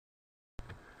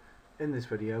In this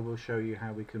video we'll show you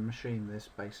how we can machine this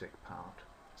basic part.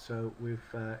 So we've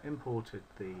imported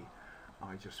the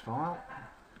IGES file.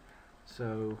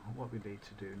 So what we need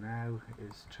to do now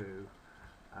is to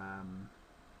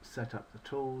set up the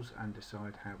tools and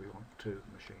decide how we want to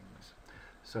machine this.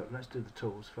 So let's do the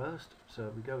tools first.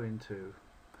 So we go into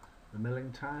the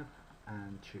milling tab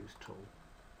and choose tool.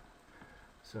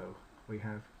 So we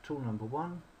have tool number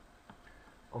 1,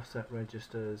 offset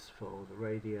registers for the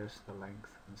radius, the length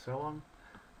and so on,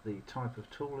 the type of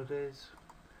tool it is,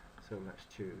 so let's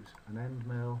choose an end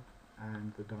mill,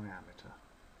 and the diameter.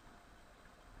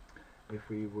 If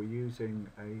we were using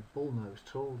a bullnose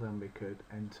tool then we could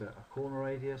enter a corner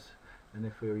radius, and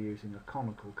if we were using a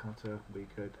conical cutter we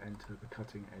could enter the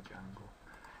cutting edge angle.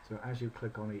 So as you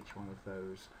click on each one of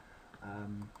those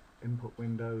input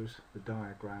windows, the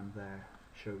diagram there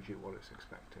shows you what it's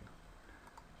expecting.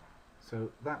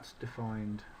 So that's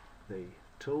defined the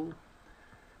tool.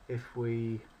 If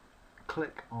we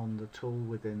click on the tool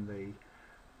within the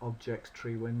objects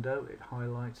tree window, it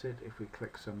highlights it. If we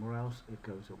click somewhere else, it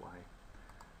goes away.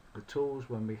 The tools,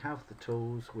 when we have the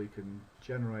tools, we can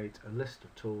generate a list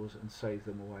of tools and save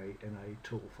them away in a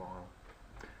tool file,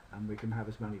 and we can have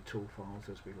as many tool files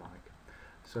as we like.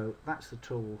 So that's the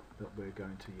tool that we're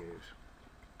going to use.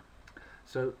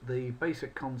 So the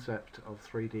basic concept of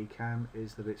 3D CAM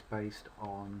is that it's based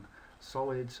on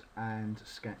solids and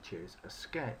sketches. A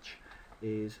sketch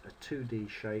is a 2D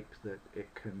shape that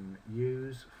it can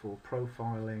use for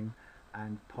profiling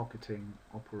and pocketing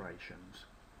operations.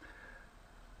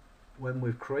 When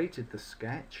we've created the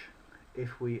sketch,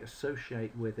 if we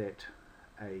associate with it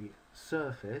a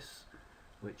surface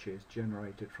which is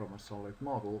generated from a solid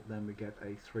model, then we get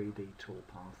a 3D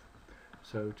toolpath.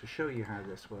 So to show you how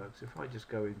this works, if I just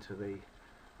go into the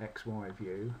XY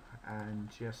view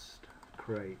and just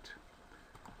create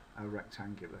a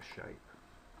rectangular shape.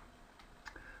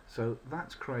 So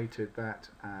that's created that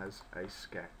as a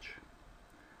sketch,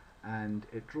 and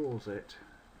it draws it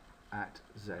at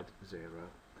Z0.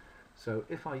 So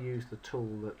if I use the tool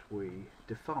that we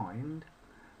defined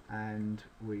and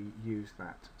we use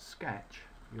that sketch,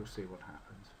 you'll see what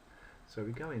happens. So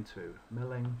we go into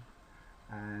milling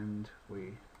and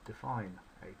we define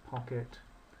a pocket,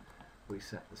 we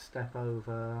set the step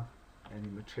over, any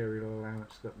material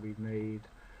allowance that we need,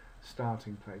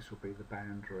 starting place will be the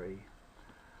boundary,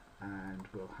 and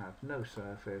we'll have no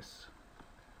surface,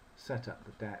 set up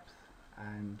the depth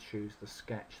and choose the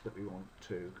sketch that we want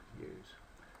to use.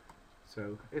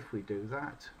 So if we do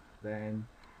that, then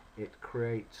it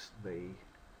creates the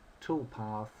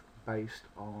toolpath based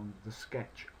on the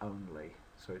sketch only.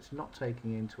 So it's not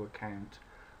taking into account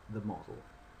the model.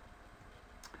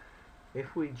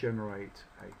 If we generate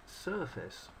a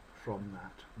surface from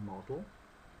that model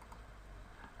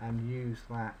and use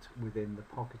that within the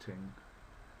pocketing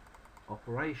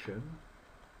operation,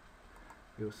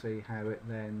 you'll see how it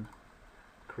then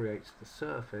creates the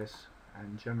surface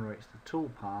and generates the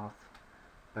toolpath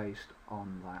based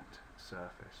on that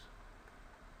surface.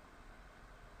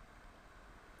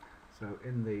 So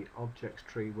in the objects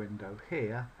tree window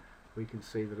here, we can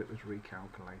see that it was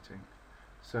recalculating.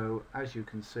 So as you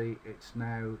can see, it's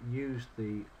now used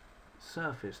the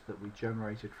surface that we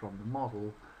generated from the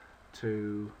model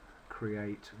to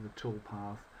create the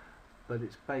toolpath, but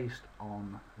it's based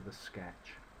on the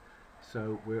sketch.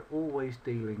 So we're always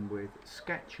dealing with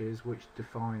sketches which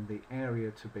define the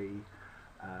area to be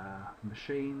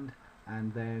machined,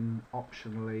 and then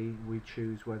optionally we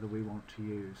choose whether we want to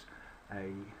use a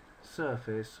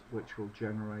surface which will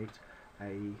generate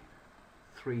a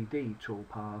 3D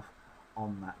toolpath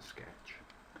on that sketch.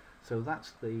 So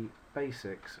that's the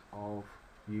basics of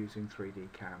using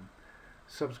 3D CAM.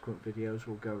 Subsequent videos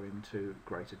will go into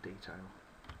greater detail.